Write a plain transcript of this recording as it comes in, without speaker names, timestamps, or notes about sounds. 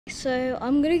So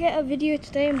I'm gonna get a video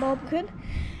today in Barbican,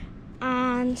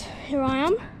 and here I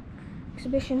am,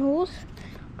 exhibition halls.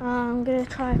 I'm gonna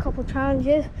try a couple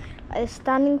challenges, like this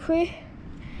standing pre,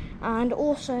 and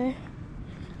also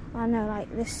I know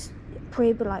like this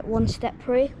pre, but like one step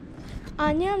pre.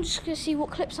 And yeah, I'm just gonna see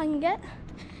what clips I can get,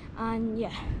 and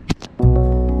yeah.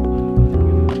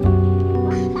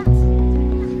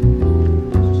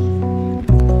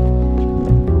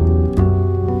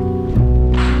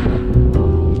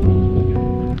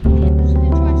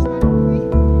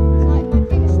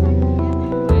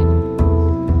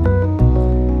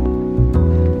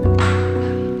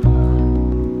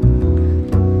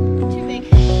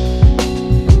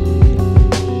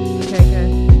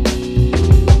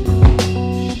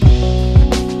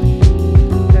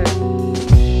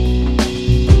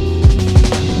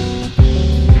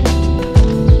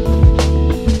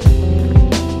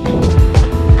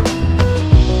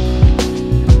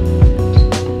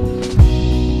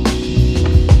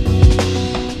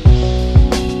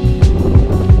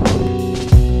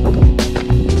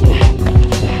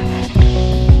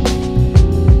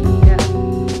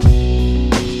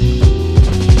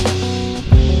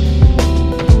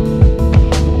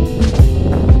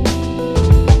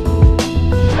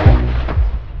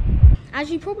 As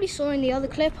you probably saw in the other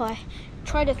clip, I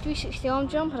tried a 360 arm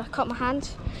jump and I cut my hand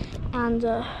and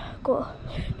got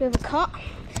a bit of a cut.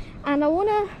 And I want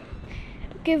to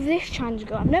give this challenge a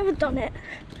go. I've never done it,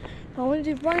 but I want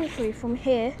to do running free from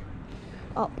here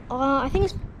up. I think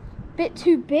it's a bit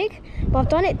too big, but I've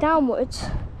done it downwards,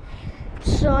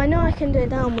 so I know I can do it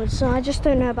downwards. So I just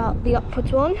don't know about the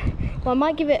upwards one, but I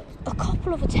might give it a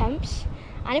couple of attempts,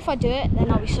 and if I do it,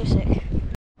 then I'll be so sick.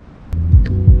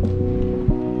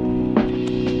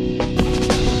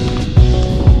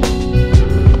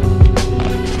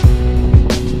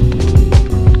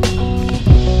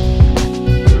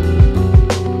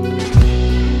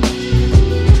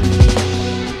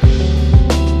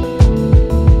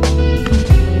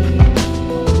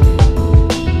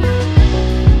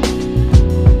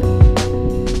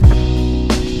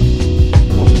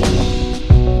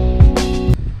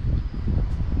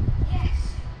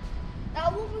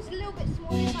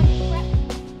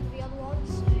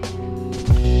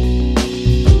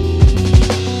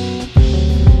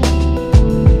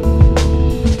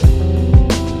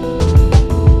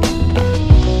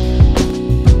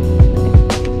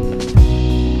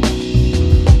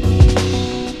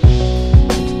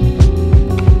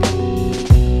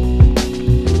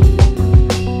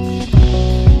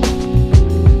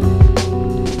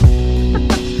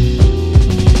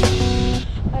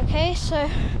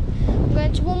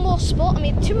 Spot, I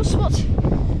mean 2 more spots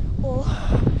or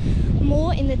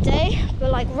more in the day,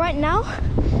 but like right now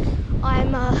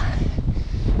I'm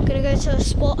gonna go to a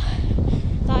spot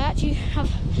that I actually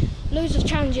have loads of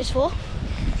challenges for.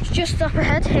 It's just up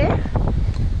ahead here,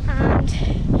 and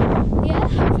yeah,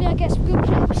 hopefully I get some good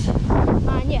clips.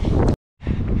 And yeah,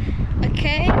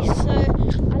 okay, so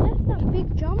I left that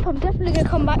big jump. I'm definitely gonna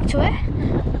come back to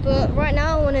it, but right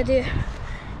now I want to do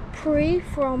pre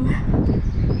from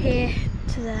here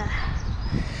to there.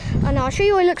 And I'll show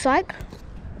you what it looks like.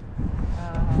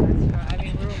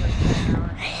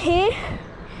 Here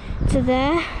to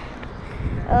there.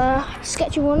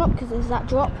 Sketchy one up because there's that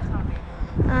drop.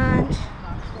 And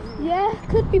yeah,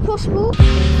 could be possible.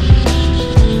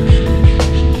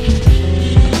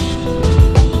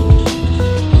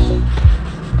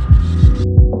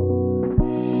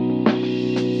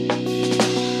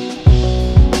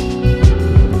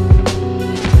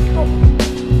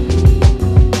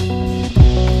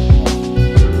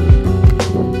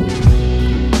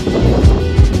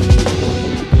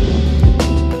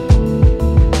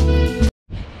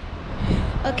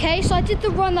 Okay, so I did the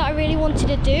run that I really wanted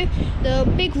to do,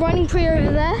 the big running pre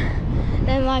over there,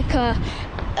 then like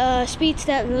a speed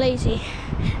step and lazy,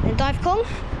 and dive Kong.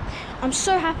 I'm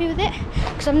so happy with it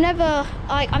because I've never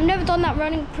done that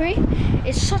running pre.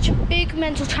 It's such a big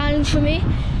mental challenge for me.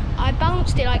 I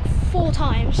bounced it like 4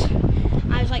 times.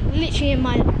 I was like literally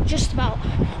in just about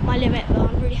my limit, but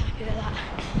I'm really happy with that.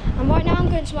 And right now I'm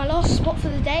going to my last spot for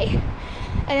the day,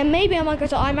 and then maybe I might go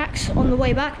to IMAX on the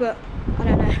way back, but I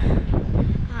don't know.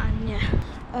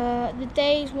 The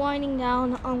day is winding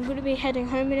down. I'm going to be heading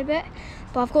home in a bit,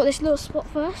 but I've got this little spot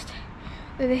first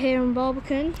over here in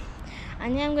Barbican,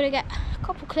 and then I'm going to get a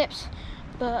couple clips,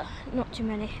 but not too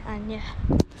many. And yeah,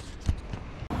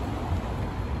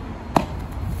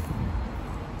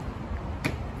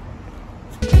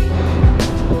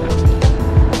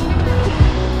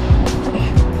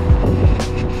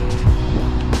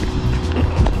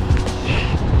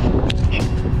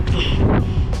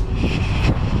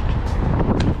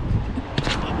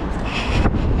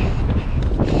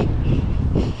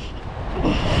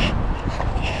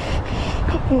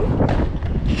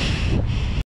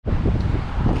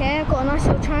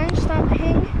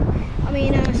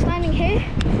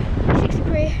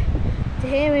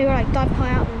 here, maybe like dive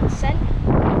high out in the descent.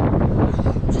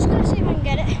 I'm just gonna see if I can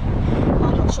get it, but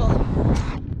I'm not sure.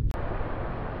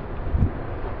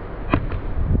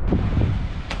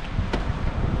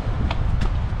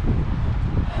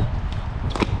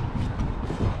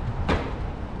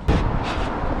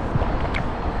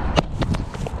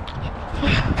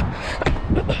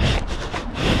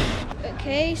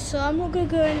 Okay, so I'm not going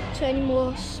to go into any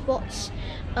more spots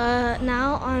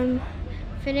now. I'm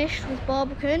finished with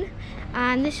Barbican,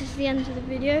 and this is the end of the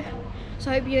video.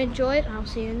 So I hope you enjoyed, and I'll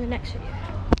see you in the next video.